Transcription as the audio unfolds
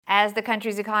As the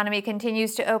country's economy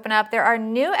continues to open up, there are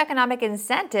new economic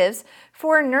incentives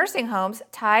for nursing homes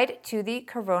tied to the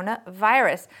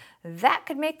coronavirus. That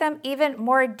could make them even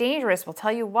more dangerous. We'll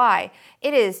tell you why.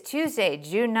 It is Tuesday,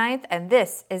 June 9th, and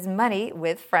this is Money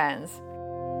with Friends.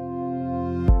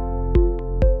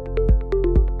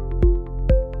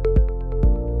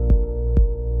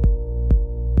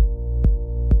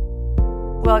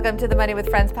 Welcome to the Money with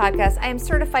Friends podcast. I am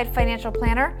certified financial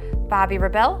planner, Bobbi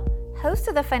Rebel, host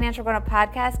of the Financial Grown Up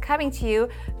podcast, coming to you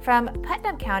from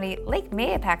Putnam County, Lake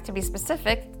Mahopac to be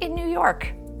specific, in New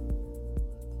York.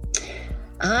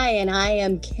 Hi, and I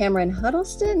am Cameron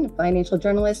Huddleston, financial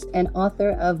journalist and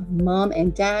author of Mom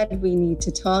and Dad, We Need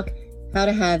to Talk, How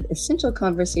to Have Essential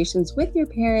Conversations with Your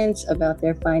Parents About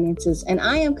Their Finances. And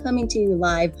I am coming to you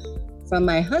live from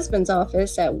my husband's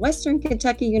office at Western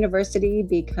Kentucky University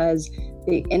because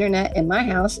the internet in my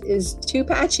house is too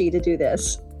patchy to do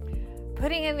this.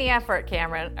 Putting in the effort,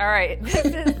 Cameron. All right, this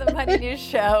is the Money News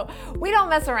Show. We don't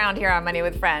mess around here on Money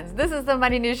with Friends. This is the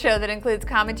Money News Show that includes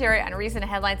commentary on recent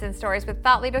headlines and stories with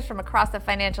thought leaders from across the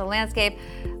financial landscape,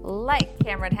 like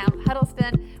Cameron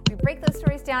Huddleston. We break those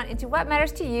stories down into what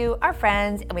matters to you, our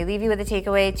friends, and we leave you with a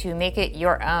takeaway to make it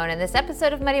your own. And this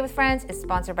episode of Money with Friends is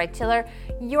sponsored by Tiller,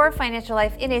 your financial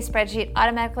life in a spreadsheet,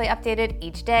 automatically updated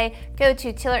each day. Go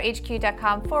to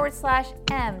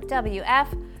tillerhq.com/MWF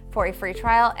for a free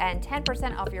trial and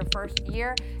 10% off your first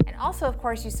year. And also, of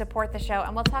course, you support the show.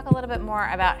 And we'll talk a little bit more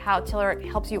about how Tiller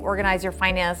helps you organize your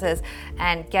finances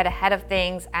and get ahead of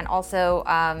things, and also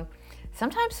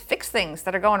sometimes fix things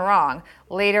that are going wrong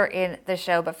later in the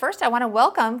show. But first, I want to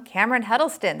welcome Cameron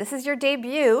Huddleston. This is your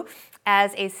debut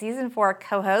as a season 4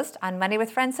 co-host on Money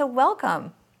with Friends, so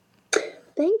welcome.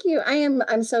 Thank you.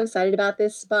 I'm so excited about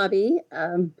this, Bobbi,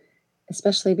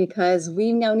 especially because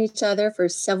we've known each other for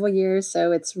several years,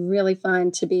 so it's really fun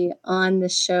to be on the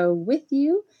show with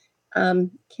you.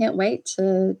 Can't wait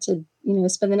to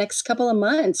spend the next couple of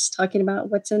months talking about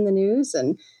what's in the news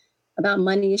and about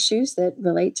money issues that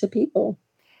relate to people.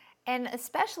 And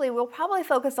especially, we'll probably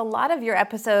focus a lot of your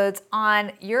episodes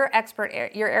on your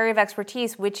area of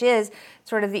expertise, which is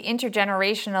sort of the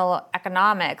intergenerational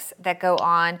economics that go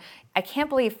on. I can't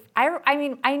believe, I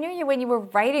knew you when you were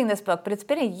writing this book, but it's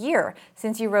been a year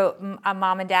since you wrote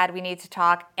Mom and Dad, We Need to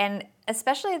Talk. And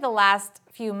especially the last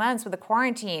few months with the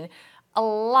quarantine, a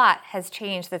lot has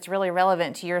changed that's really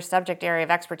relevant to your subject area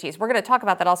of expertise. We're going to talk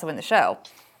about that also in the show.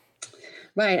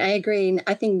 Right, I agree. And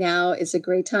I think now is a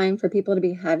great time for people to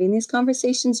be having these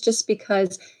conversations just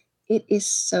because it is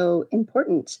so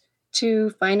important to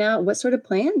find out what sort of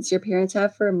plans your parents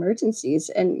have for emergencies.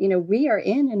 And, we are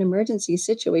in an emergency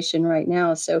situation right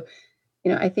now. So,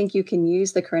 I think you can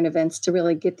use the current events to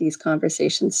really get these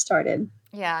conversations started.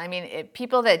 Yeah,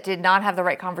 people that did not have the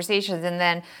right conversations, and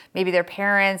then maybe their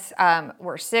parents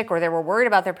were sick, or they were worried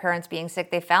about their parents being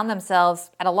sick, they found themselves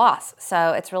at a loss.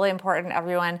 So it's really important,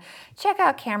 everyone, check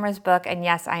out Cameron's book. And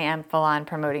yes, I am full on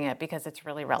promoting it because it's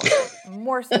really relevant,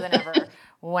 more so than ever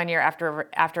 1 year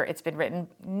after it's been written.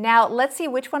 Now, let's see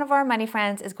which one of our money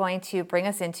friends is going to bring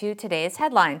us into today's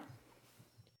headline.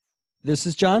 This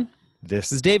is John.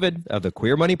 This is David of the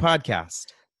Queer Money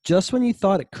Podcast. Just when you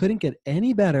thought it couldn't get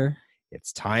any better,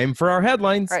 it's time for our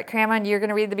headlines. All right, Cameron, you're going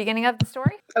to read the beginning of the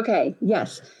story? Okay,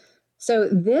 yes. So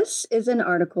this is an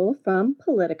article from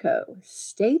Politico.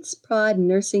 States prod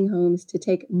nursing homes to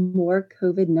take more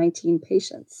COVID-19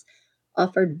 patients.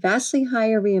 Offered vastly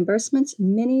higher reimbursements,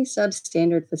 many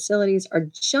substandard facilities are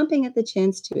jumping at the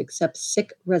chance to accept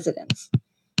sick residents.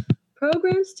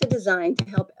 Programs designed to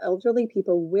help elderly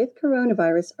people with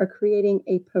coronavirus are creating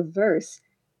a perverse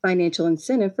financial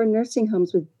incentive for nursing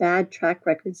homes with bad track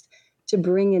records to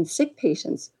bring in sick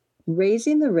patients,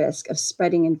 raising the risk of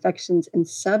spreading infections and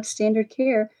substandard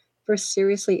care for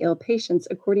seriously ill patients,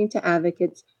 according to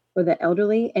advocates for the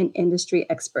elderly and industry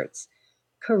experts.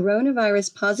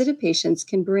 Coronavirus positive patients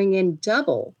can bring in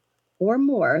double or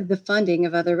more the funding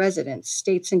of other residents.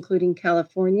 States including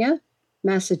California,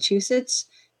 Massachusetts,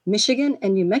 Michigan,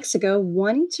 and New Mexico,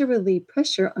 wanting to relieve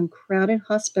pressure on crowded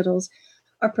hospitals,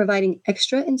 are providing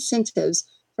extra incentives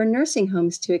for nursing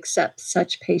homes to accept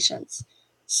such patients.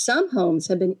 Some homes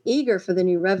have been eager for the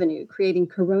new revenue, creating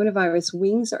coronavirus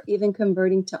wings or even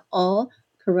converting to all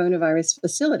coronavirus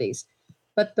facilities.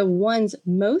 But the ones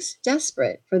most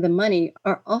desperate for the money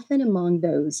are often among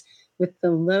those with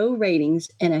the low ratings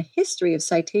and a history of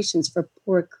citations for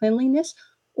poor cleanliness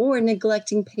or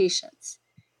neglecting patients.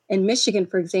 In Michigan,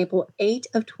 for example, 8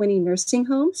 of 20 nursing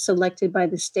homes selected by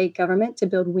the state government to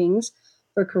build wings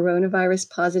for coronavirus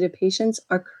positive patients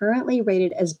are currently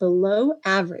rated as below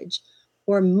average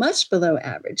or much below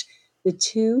average, the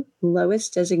two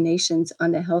lowest designations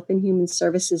on the Health and Human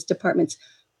Services Department's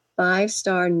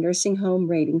 5-star nursing home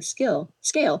rating scale.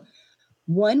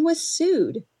 One was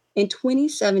sued in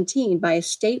 2017 by a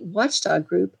state watchdog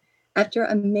group after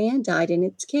a man died in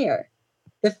its care.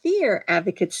 The fear,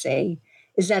 advocates say,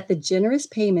 is that the generous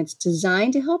payments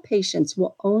designed to help patients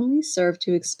will only serve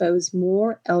to expose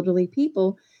more elderly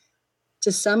people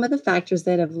to some of the factors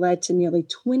that have led to nearly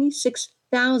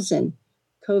 26,000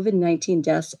 COVID-19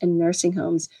 deaths in nursing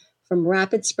homes, from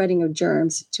rapid spreading of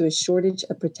germs to a shortage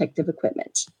of protective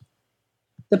equipment.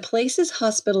 The places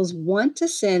hospitals want to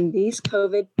send these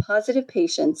COVID-positive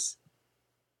patients,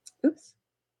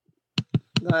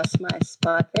 lost my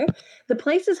spot there. The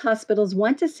places hospitals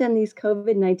want to send these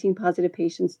COVID-19 positive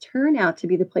patients turn out to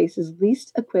be the places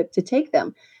least equipped to take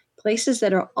them, places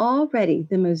that are already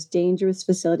the most dangerous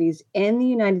facilities in the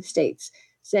United States,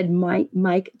 said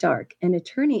Mike Dark, an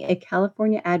attorney at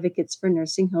California Advocates for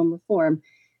Nursing Home Reform.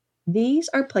 These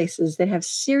are places that have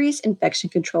serious infection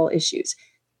control issues,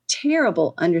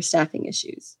 terrible understaffing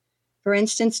issues. For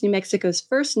instance, New Mexico's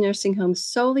first nursing home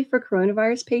solely for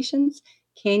coronavirus patients,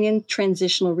 Canyon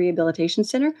Transitional Rehabilitation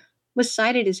Center, was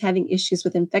cited as having issues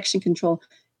with infection control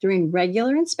during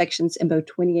regular inspections in both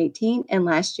 2018 and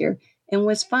last year, and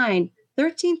was fined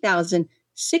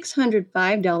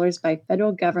 $13,605 by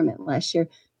federal government last year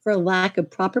for a lack of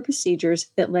proper procedures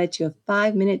that led to a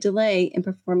 5-minute delay in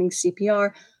performing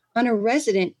CPR on a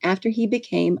resident after he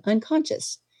became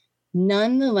unconscious.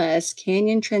 Nonetheless,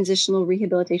 Canyon Transitional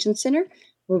Rehabilitation Center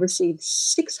will receive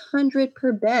 $600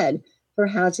 per bed for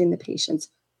housing the patients,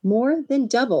 more than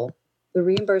double the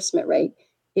reimbursement rate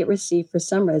it received for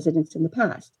some residents in the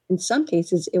past. In some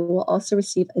cases, it will also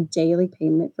receive a daily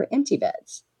payment for empty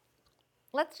beds.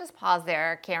 Let's just pause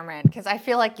there, Cameron, because I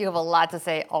feel like you have a lot to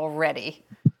say already.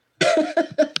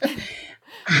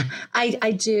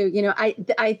 I do.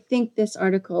 I think this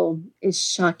article is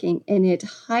shocking, and it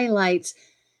highlights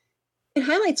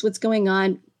what's going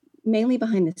on mainly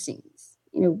behind the scenes.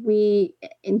 We,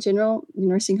 in general,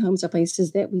 nursing homes are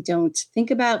places that we don't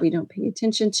think about, we don't pay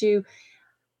attention to.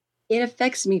 It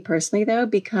affects me personally, though,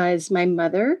 because my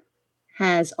mother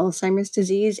has Alzheimer's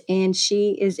disease, and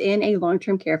she is in a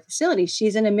long-term care facility.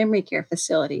 She's in a memory care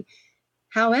facility.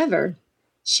 However,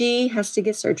 she has to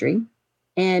get surgery,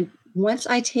 and once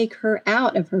I take her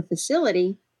out of her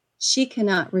facility, she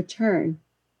cannot return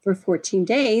for 14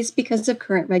 days because of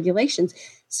current regulations.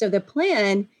 So the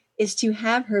plan is to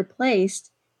have her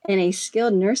placed in a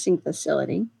skilled nursing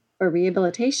facility for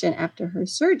rehabilitation after her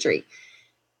surgery.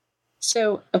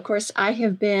 So, of course, I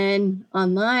have been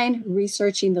online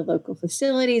researching the local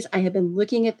facilities. I have been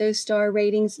looking at those star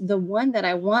ratings. The one that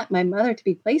I want my mother to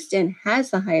be placed in has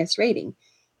the highest rating.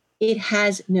 It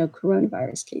has no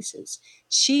coronavirus cases.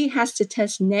 She has to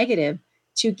test negative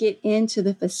to get into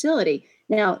the facility.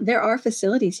 Now, there are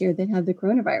facilities here that have the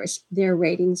coronavirus. Their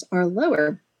ratings are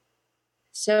lower.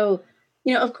 So,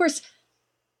 of course,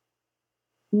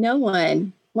 no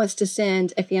one wants to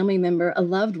send a family member, a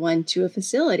loved one, to a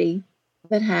facility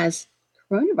that has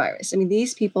coronavirus. I mean,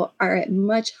 these people are at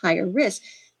much higher risk.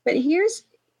 But here's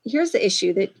the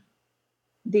issue that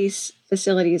these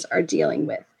facilities are dealing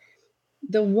with.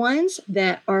 The ones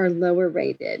that are lower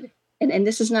rated, and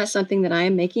this is not something that I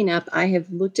am making up, I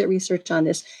have looked at research on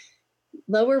this.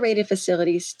 Lower rated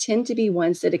facilities tend to be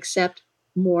ones that accept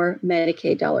more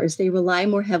Medicaid dollars. They rely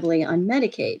more heavily on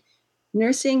Medicaid.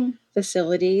 Nursing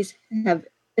facilities have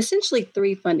essentially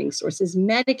 3 funding sources: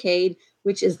 Medicaid,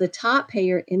 which is the top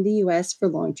payer in the U.S. for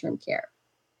long-term care.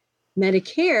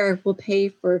 Medicare will pay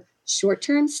for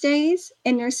short-term stays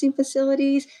in nursing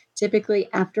facilities, typically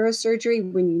after a surgery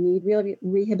when you need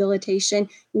rehabilitation.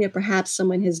 Perhaps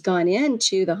someone has gone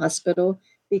into the hospital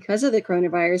because of the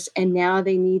coronavirus, and now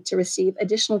they need to receive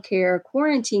additional care,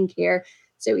 quarantine care.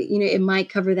 So, it might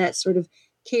cover that sort of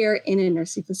care in a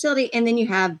nursing facility. And then you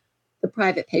have the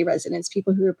private pay residents,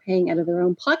 people who are paying out of their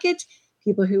own pocket,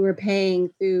 people who are paying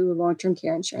through long-term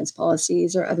care insurance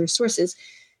policies or other sources.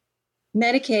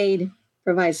 Medicaid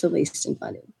provides the least in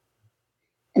funding.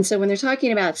 And so when they're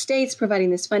talking about states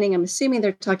providing this funding, I'm assuming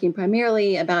they're talking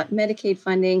primarily about Medicaid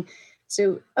funding.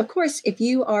 So, of course, if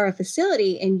you are a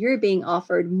facility and you're being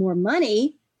offered more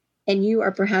money and you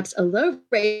are perhaps a low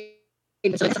rate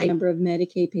number of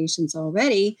Medicaid patients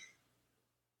already,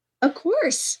 of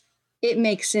course, it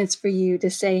makes sense for you to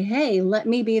say, hey, let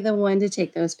me be the one to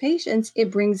take those patients.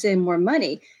 It brings in more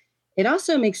money. It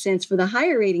also makes sense for the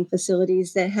higher rating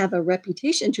facilities that have a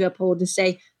reputation to uphold to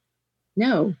say,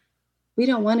 no, we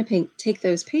don't want to take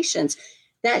those patients.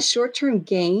 That short-term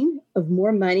gain of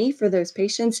more money for those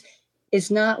patients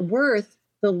is not worth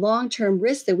the long-term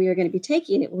risk that we are going to be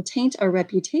taking. It will taint our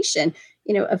reputation.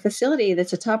 a facility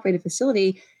that's a top-rated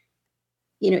facility,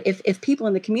 if people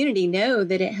in the community know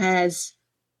that it has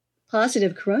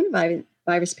positive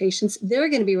coronavirus patients, they're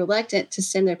going to be reluctant to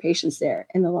send their patients there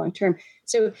in the long term.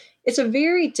 So it's a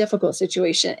very difficult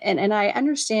situation. And I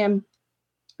understand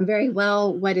very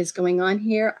well what is going on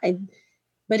here.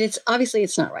 But it's obviously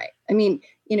it's not right. I mean,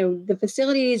 the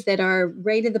facilities that are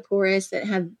rated the poorest, that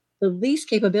have the least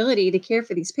capability to care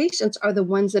for these patients, are the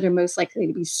ones that are most likely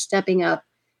to be stepping up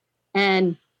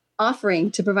and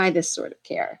offering to provide this sort of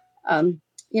care. And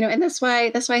that's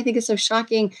why I think it's so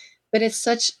shocking, but it's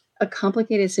such a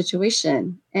complicated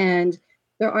situation, and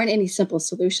there aren't any simple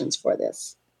solutions for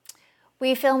this.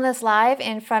 We filmed this live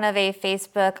in front of a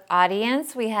Facebook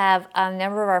audience. We have a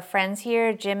number of our friends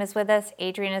here. Jim is with us.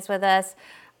 Adrian is with us.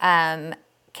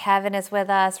 Kevin is with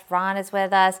us. Ron is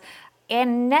with us.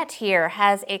 Annette here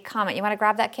has a comment. You want to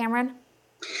grab that, Cameron?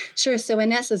 Sure. So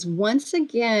Annette says, once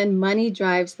again, money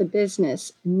drives the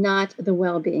business, not the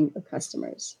well-being of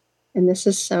customers. And this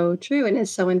is so true, and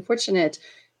it's so unfortunate.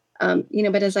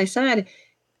 But as I said,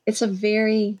 it's a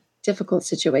very difficult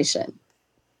situation.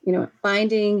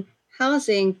 Finding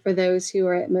housing for those who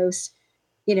are at most,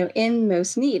 in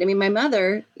most need. I mean, my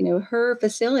mother, her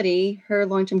facility, her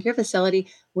long-term care facility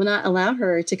will not allow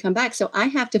her to come back. So I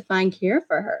have to find care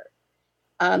for her.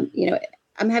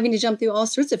 I'm having to jump through all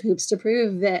sorts of hoops to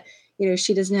prove that,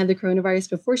 she doesn't have the coronavirus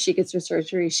before she gets her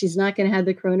surgery. She's not going to have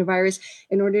the coronavirus.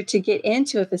 In order to get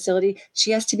into a facility,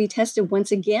 she has to be tested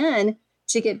once again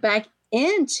to get back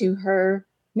into her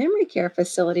memory care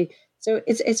facility. So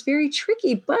it's very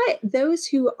tricky, but those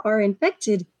who are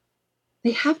infected,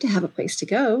 they have to have a place to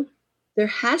go. There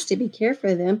has to be care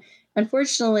for them.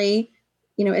 Unfortunately,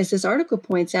 as this article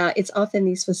points out, it's often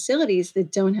these facilities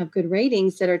that don't have good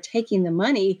ratings that are taking the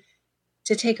money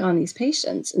to take on these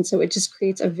patients. And so it just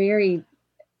creates a very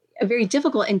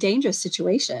difficult and dangerous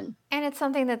situation. And it's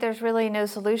something that there's really no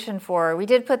solution for. We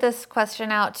did put this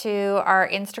question out to our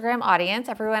Instagram audience.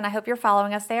 Everyone, I hope you're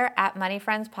following us there at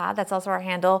MoneyFriendsPod. That's also our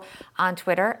handle on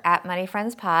Twitter at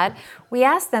MoneyFriendsPod. We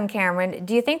asked them, Cameron,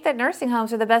 do you think that nursing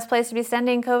homes are the best place to be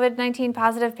sending COVID-19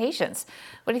 positive patients?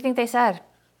 What do you think they said?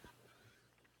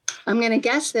 I'm going to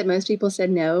guess that most people said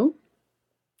no.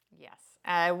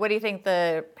 Yes. What do you think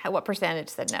what percentage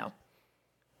said no?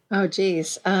 Oh,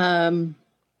 geez.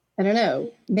 I don't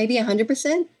know, maybe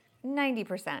 100%?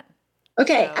 90%.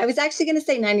 Okay, So. I was actually going to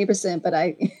say 90%, but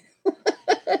I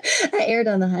erred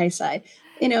on the high side.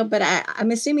 But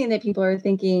I'm assuming that people are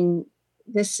thinking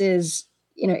this is,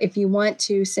 if you want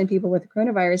to send people with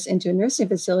coronavirus into a nursing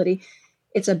facility,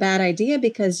 it's a bad idea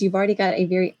because you've already got a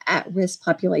very at-risk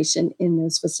population in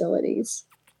those facilities.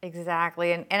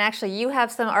 Exactly. And actually, you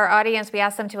have our audience, we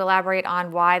asked them to elaborate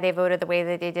on why they voted the way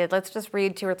that they did. Let's just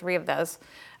read 2 or 3 of those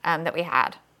that we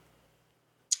had.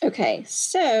 Okay,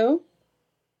 so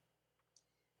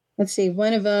let's see.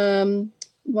 One of them,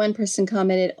 one person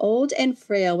commented, old and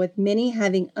frail with many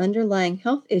having underlying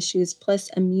health issues plus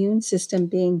immune system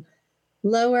being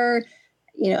lower.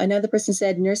 Another person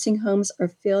said nursing homes are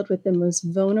filled with the most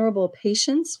vulnerable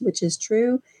patients, which is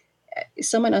true.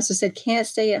 Someone also said can't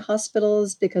stay at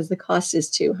hospitals because the cost is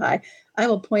too high. I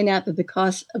will point out that the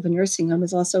cost of a nursing home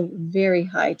is also very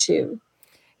high too.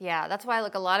 Yeah, that's why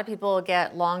a lot of people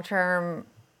get long-term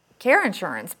care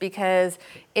insurance because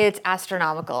it's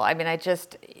astronomical. I mean,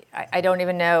 I don't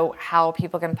even know how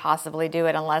people can possibly do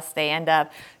it unless they end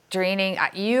up draining.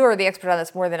 You are the expert on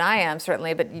this more than I am,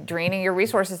 certainly, but draining your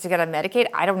resources to get on Medicaid,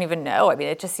 I don't even know. I mean,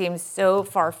 it just seems so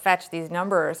far-fetched. These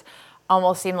numbers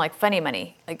almost seem like funny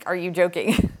money. Are you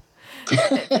joking?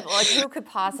 Who could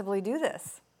possibly do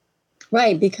this?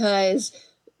 Right, because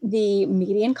the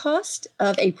median cost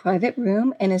of a private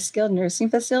room in a skilled nursing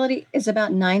facility is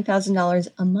about $9,000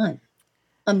 a month.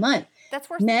 A month. That's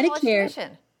worse than college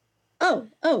tuition.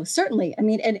 Oh, certainly. I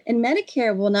mean, and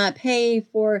Medicare will not pay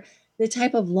for the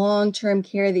type of long-term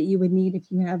care that you would need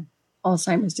if you have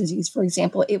Alzheimer's disease, for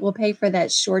example. It will pay for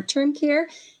that short-term care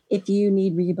if you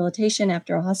need rehabilitation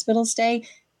after a hospital stay.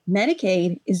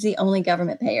 Medicaid is the only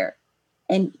government payer.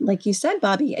 And like you said,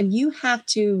 Bobbi, you have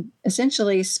to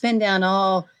essentially spend down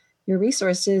all your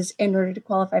resources in order to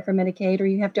qualify for Medicaid, or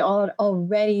you have to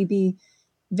already be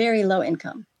very low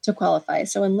income to qualify.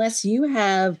 So unless you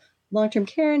have long-term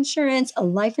care insurance, a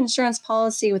life insurance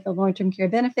policy with a long-term care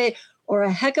benefit, or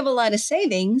a heck of a lot of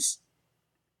savings,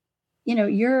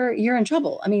 you're in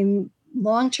trouble. I mean,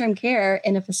 long-term care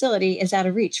in a facility is out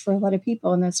of reach for a lot of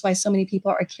people. And that's why so many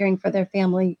people are caring for their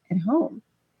family at home.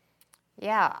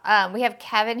 Yeah. We have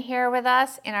Kevin here with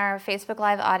us in our Facebook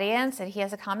Live audience, and he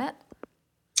has a comment.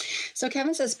 So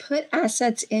Kevin says, put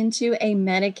assets into a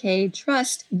Medicaid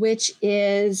trust, which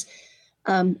is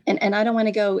And I don't want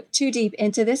to go too deep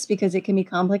into this because it can be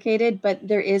complicated, but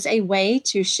there is a way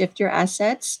to shift your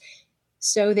assets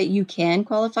so that you can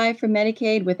qualify for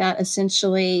Medicaid without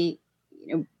essentially,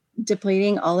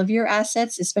 depleting all of your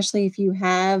assets, especially if you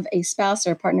have a spouse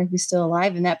or a partner who's still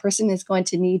alive, and that person is going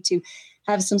to need to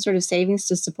have some sort of savings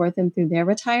to support them through their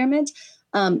retirement.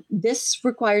 This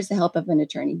requires the help of an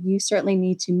attorney. You certainly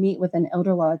need to meet with an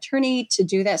elder law attorney to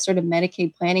do that sort of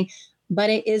Medicaid planning, but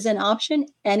it is an option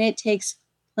and it takes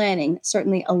planning,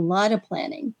 certainly a lot of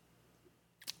planning.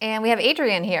 And we have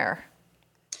Adrian here.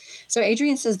 So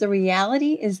Adrian says the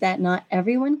reality is that not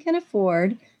everyone can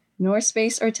afford nor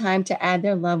space or time to add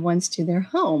their loved ones to their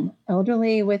home.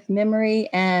 Elderly with memory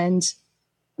and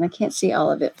I can't see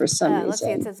all of it for some reason. Let's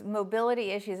see, it says mobility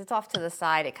issues. It's off to the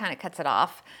side. It kind of cuts it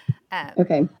off.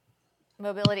 Okay.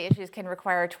 Mobility issues can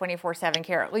require 24/7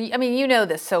 care. Well, I mean, you know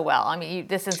this so well. I mean,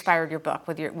 this inspired your book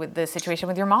with the situation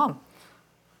with your mom.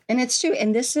 And it's true.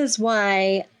 And this is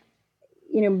why,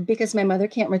 because my mother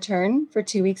can't return for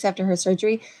 2 weeks after her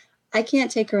surgery, I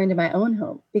can't take her into my own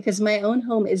home because my own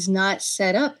home is not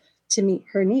set up to meet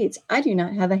her needs. I do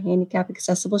not have a handicap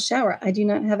accessible shower. I do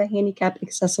not have a handicap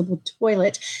accessible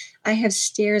toilet. I have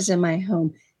stairs in my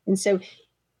home. And so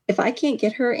if I can't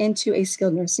get her into a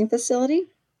skilled nursing facility,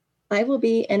 I will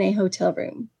be in a hotel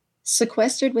room,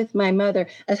 sequestered with my mother,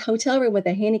 a hotel room with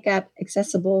a handicap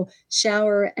accessible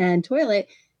shower and toilet,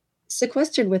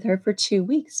 sequestered with her for 2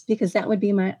 weeks because that would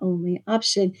be my only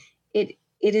option. It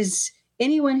is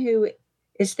anyone who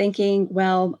is thinking,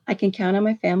 well, I can count on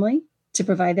my family to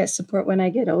provide that support when I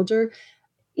get older.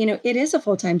 It is a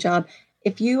full-time job.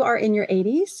 If you are in your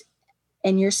 80s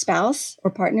and your spouse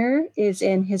or partner is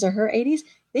in his or her 80s,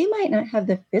 they might not have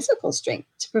the physical strength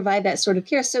to provide that sort of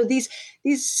care. So these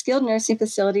skilled nursing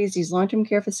facilities, these long-term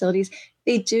care facilities,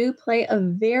 they do play a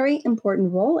very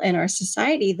important role in our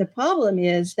society. The problem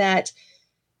is that,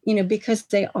 because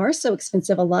they are so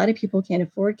expensive, a lot of people can't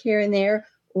afford care in there,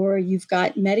 or you've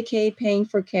got Medicaid paying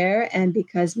for care. And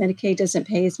because Medicaid doesn't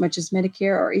pay as much as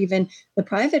Medicare or even the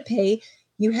private pay,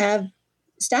 you have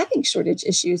staffing shortage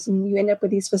issues and you end up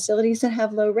with these facilities that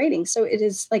have low ratings. So it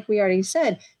is, like we already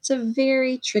said, it's a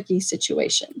very tricky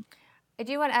situation. I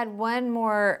do want to add one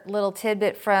more little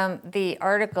tidbit from the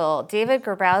article. David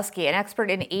Grabowski, an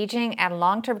expert in aging and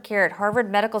long-term care at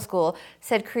Harvard Medical School,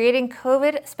 said creating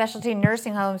COVID specialty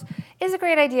nursing homes is a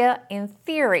great idea in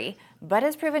theory, but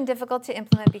has proven difficult to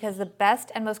implement because the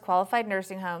best and most qualified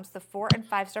nursing homes, the 4- and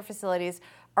 5-star facilities,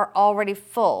 are already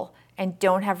full and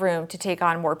don't have room to take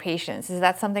on more patients. Is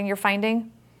that something you're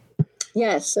finding?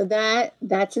 Yes, so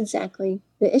that's exactly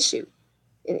the issue.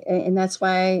 And that's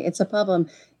why it's a problem.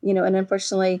 And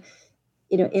unfortunately,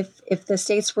 if the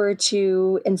states were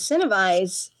to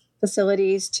incentivize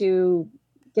facilities to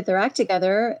get their act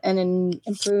together and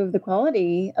improve the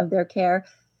quality of their care,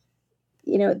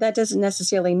 that doesn't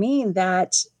necessarily mean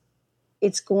that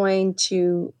it's going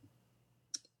to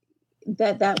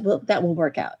that will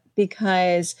work out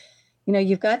because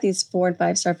you've got these 4- and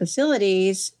 5-star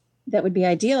facilities that would be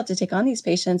ideal to take on these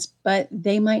patients, but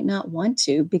they might not want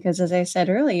to because, as I said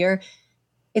earlier,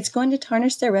 it's going to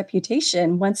tarnish their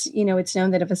reputation once it's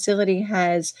known that a facility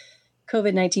has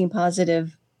COVID-19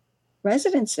 positive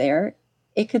residents there.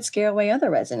 It could scare away other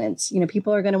residents.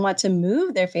 People are going to want to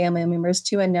move their family members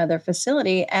to another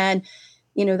facility, and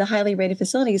the highly rated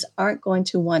facilities aren't going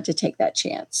to want to take that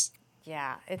chance.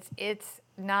 Yeah, it's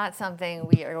not something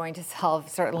we are going to solve,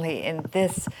 certainly in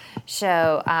this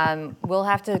show. We'll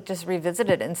have to just revisit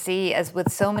it and see, as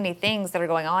with so many things that are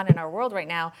going on in our world right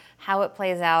now, how it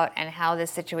plays out and how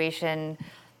this situation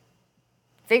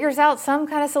figures out some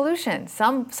kind of solution,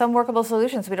 some workable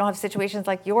solutions. We don't have situations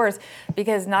like yours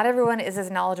because not everyone is as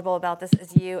knowledgeable about this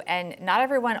as you, and not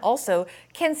everyone also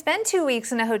can spend 2 weeks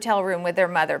in a hotel room with their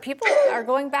mother. People are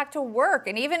going back to work,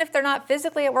 and even if they're not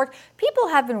physically at work, people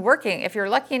have been working. If you're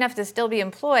lucky enough to still be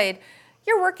employed,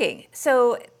 you're working.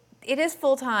 So it is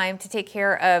full-time to take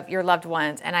care of your loved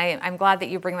ones, and I'm glad that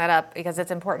you bring that up because it's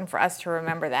important for us to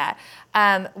remember that.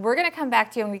 We're going to come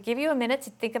back to you and we give you a minute to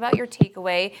think about your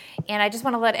takeaway, and I just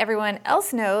want to let everyone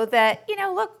else know that,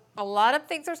 look, a lot of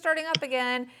things are starting up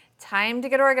again. Time to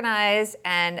get organized,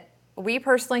 and we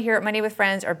personally here at Money with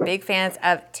Friends are big fans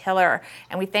of Tiller,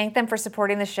 and we thank them for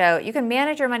supporting the show. You can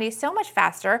manage your money so much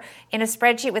faster in a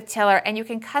spreadsheet with Tiller, and you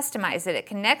can customize it. It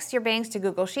connects your banks to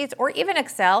Google Sheets or even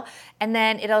Excel, and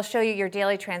then it'll show you your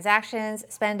daily transactions,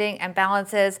 spending, and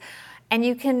balances. And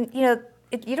you can, you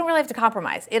don't really have to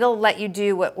compromise. It'll let you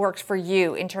do what works for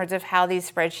you in terms of how these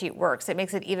spreadsheet works. It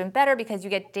makes it even better because you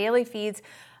get daily feeds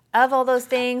of all those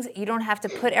things. You don't have to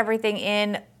put everything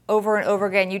in over and over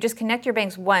again. You just connect your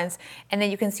banks once, and then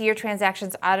you can see your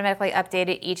transactions automatically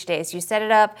updated each day. So you set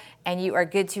it up, and you are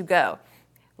good to go.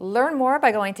 Learn more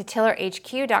by going to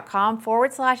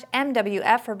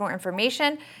tillerhq.com/MWF for more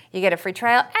information. You get a free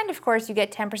trial, and of course, you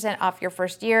get 10% off your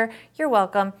first year. You're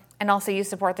welcome. And also, you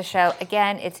support the show.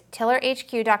 Again, it's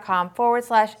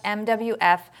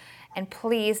tillerhq.com/MWF. And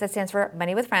please, that stands for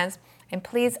Money with Friends. And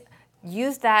please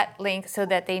use that link so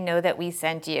that they know that we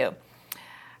sent you.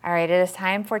 All right, it is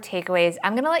time for takeaways.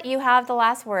 I'm going to let you have the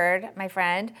last word, my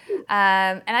friend.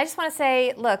 And I just want to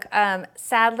say, look,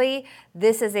 sadly,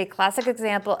 this is a classic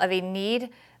example of a need,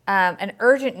 an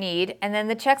urgent need, and then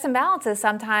the checks and balances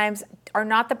sometimes are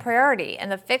not the priority.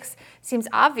 And the fix seems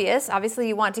obvious. Obviously,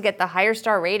 you want to get the higher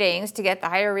star ratings to get the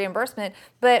higher reimbursement,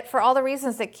 but for all the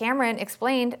reasons that Cameron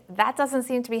explained, that doesn't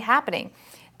seem to be happening.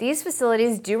 These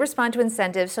facilities do respond to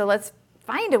incentives, so let's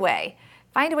find a way.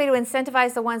 Find a way to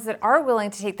incentivize the ones that are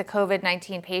willing to take the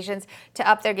COVID-19 patients to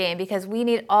up their game, because we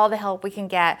need all the help we can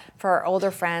get for our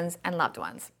older friends and loved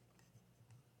ones.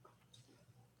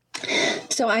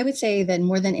 So I would say that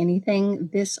more than anything,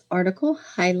 this article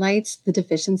highlights the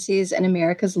deficiencies in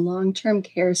America's long-term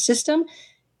care system.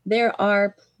 There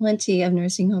are plenty of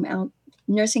nursing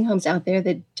homes out there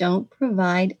that don't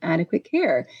provide adequate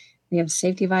care. They have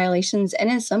safety violations, and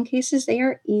in some cases, they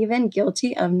are even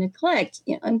guilty of neglect.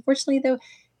 Unfortunately, though,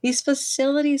 these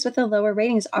facilities with the lower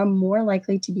ratings are more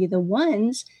likely to be the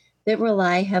ones that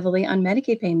rely heavily on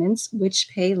Medicaid payments, which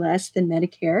pay less than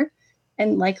Medicare,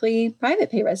 and likely private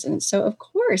pay residents. So, of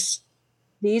course,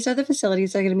 these are the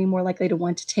facilities that are going to be more likely to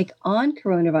want to take on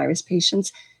coronavirus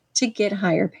patients to get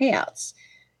higher payouts.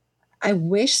 I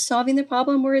wish solving the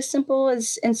problem were as simple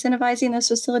as incentivizing those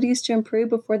facilities to improve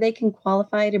before they can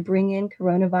qualify to bring in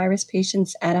coronavirus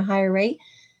patients at a higher rate.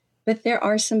 But there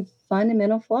are some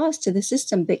fundamental flaws to the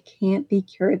system that can't be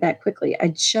cured that quickly. I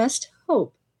just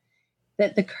hope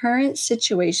that the current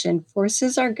situation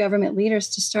forces our government leaders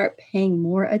to start paying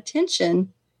more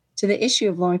attention to the issue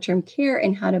of long-term care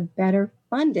and how to better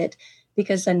fund it,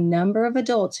 because the number of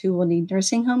adults who will need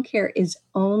nursing home care is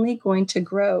only going to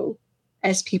grow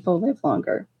as people live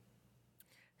longer.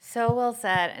 So well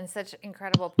said, and such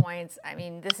incredible points. I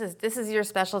mean, this is your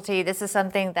specialty. This is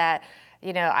something that,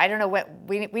 I don't know what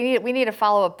we need to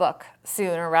follow a book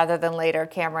sooner rather than later,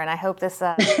 Cameron. I hope this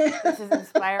this is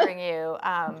inspiring you.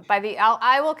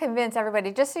 I will convince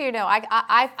everybody. Just so you know,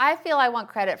 I feel I want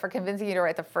credit for convincing you to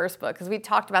write the first book, because we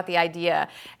talked about the idea,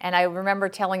 and I remember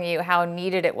telling you how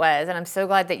needed it was, and I'm so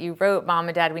glad that you wrote Mom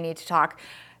and Dad, We Need to Talk.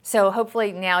 So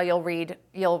hopefully now you'll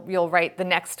write the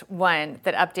next one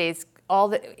that updates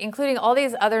including all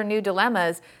these other new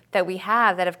dilemmas that we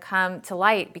have that have come to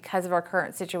light because of our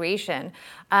current situation.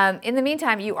 In the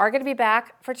meantime, you are going to be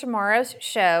back for tomorrow's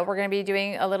show. We're going to be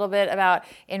doing a little bit about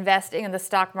investing in the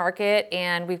stock market,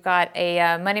 and we've got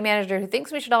a money manager who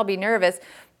thinks we should all be nervous.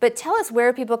 But tell us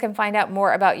where people can find out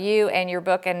more about you and your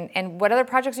book, and what other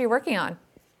projects are you working on?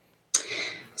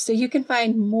 So you can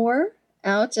find more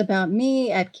out about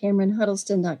me at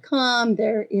CameronHuddleston.com.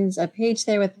 There is a page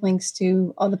there with links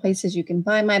to all the places you can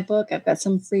buy my book. I've got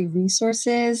some free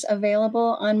resources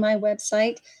available on my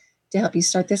website to help you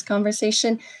start this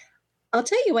conversation. I'll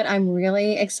tell you what I'm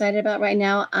really excited about right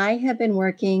now. I have been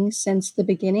working since the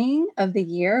beginning of the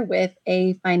year with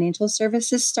a financial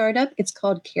services startup. It's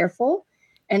called Careful,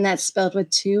 and that's spelled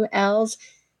with 2 L's.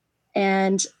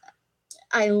 And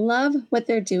I love what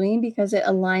they're doing because it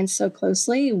aligns so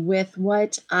closely with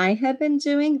what I have been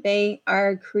doing. They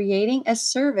are creating a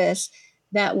service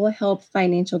that will help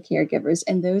financial caregivers.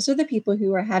 And those are the people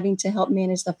who are having to help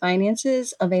manage the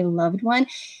finances of a loved one.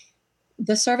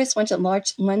 The service, once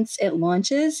it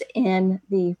launches in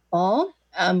the fall,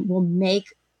 will make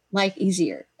life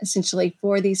easier, essentially,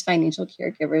 for these financial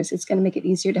caregivers. It's going to make it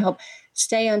easier to help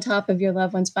stay on top of your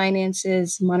loved one's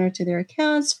finances, monitor their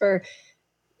accounts for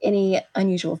any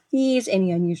unusual fees, any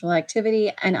unusual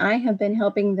activity. And I have been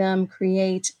helping them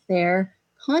create their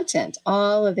content,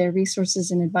 all of their resources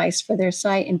and advice for their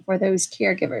site and for those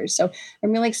caregivers. So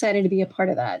I'm really excited to be a part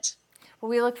of that.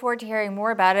 Well, we look forward to hearing more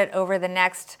about it over the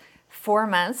next 4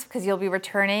 months, because you'll be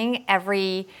returning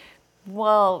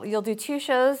you'll do 2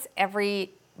 shows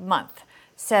every month.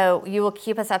 So you will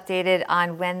keep us updated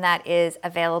on when that is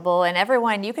available. And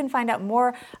everyone, you can find out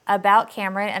more about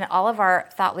Cameron and all of our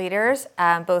thought leaders,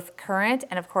 both current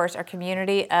and, of course, our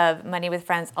community of Money with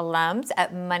Friends alums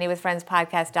at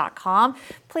moneywithfriendspodcast.com.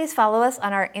 Please follow us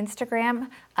on our Instagram.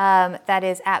 That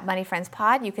is at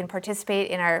MoneyFriendsPod. You can participate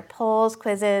in our polls,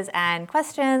 quizzes, and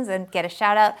questions and get a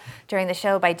shout out during the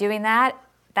show by doing that.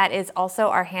 That is also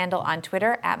our handle on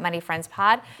Twitter at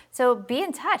MoneyFriendsPod. So be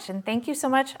in touch. And thank you so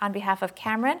much on behalf of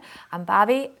Cameron. I'm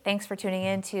Bobbi. Thanks for tuning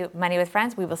in to Money with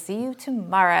Friends. We will see you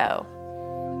tomorrow.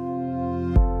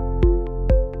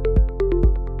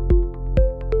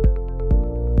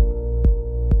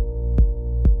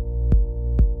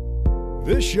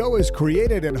 This show is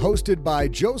created and hosted by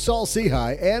Joe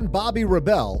Saul-Sehy and Bobbi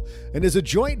Rebell and is a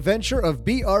joint venture of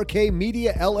BRK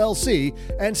Media LLC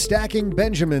and Stacking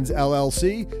Benjamins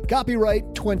LLC,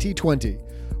 copyright 2020.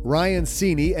 Ryan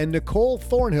Sini and Nicole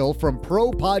Thornhill from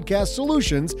Pro Podcast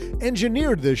Solutions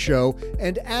engineered this show,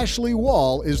 and Ashley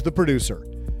Wall is the producer.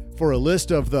 For a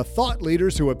list of the thought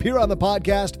leaders who appear on the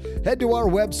podcast, head to our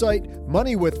website,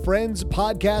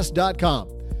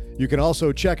 moneywithfriendspodcast.com. You can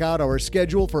also check out our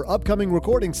schedule for upcoming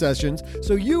recording sessions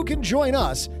so you can join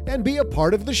us and be a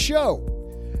part of the show.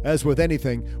 As with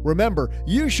anything, remember,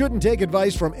 you shouldn't take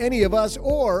advice from any of us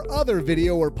or other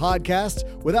video or podcasts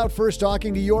without first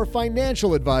talking to your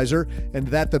financial advisor, and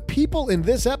that the people in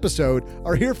this episode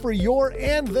are here for your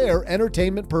and their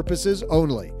entertainment purposes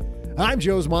only. I'm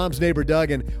Joe's mom's neighbor, Doug,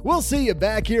 and we'll see you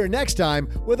back here next time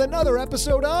with another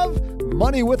episode of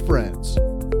Money with Friends.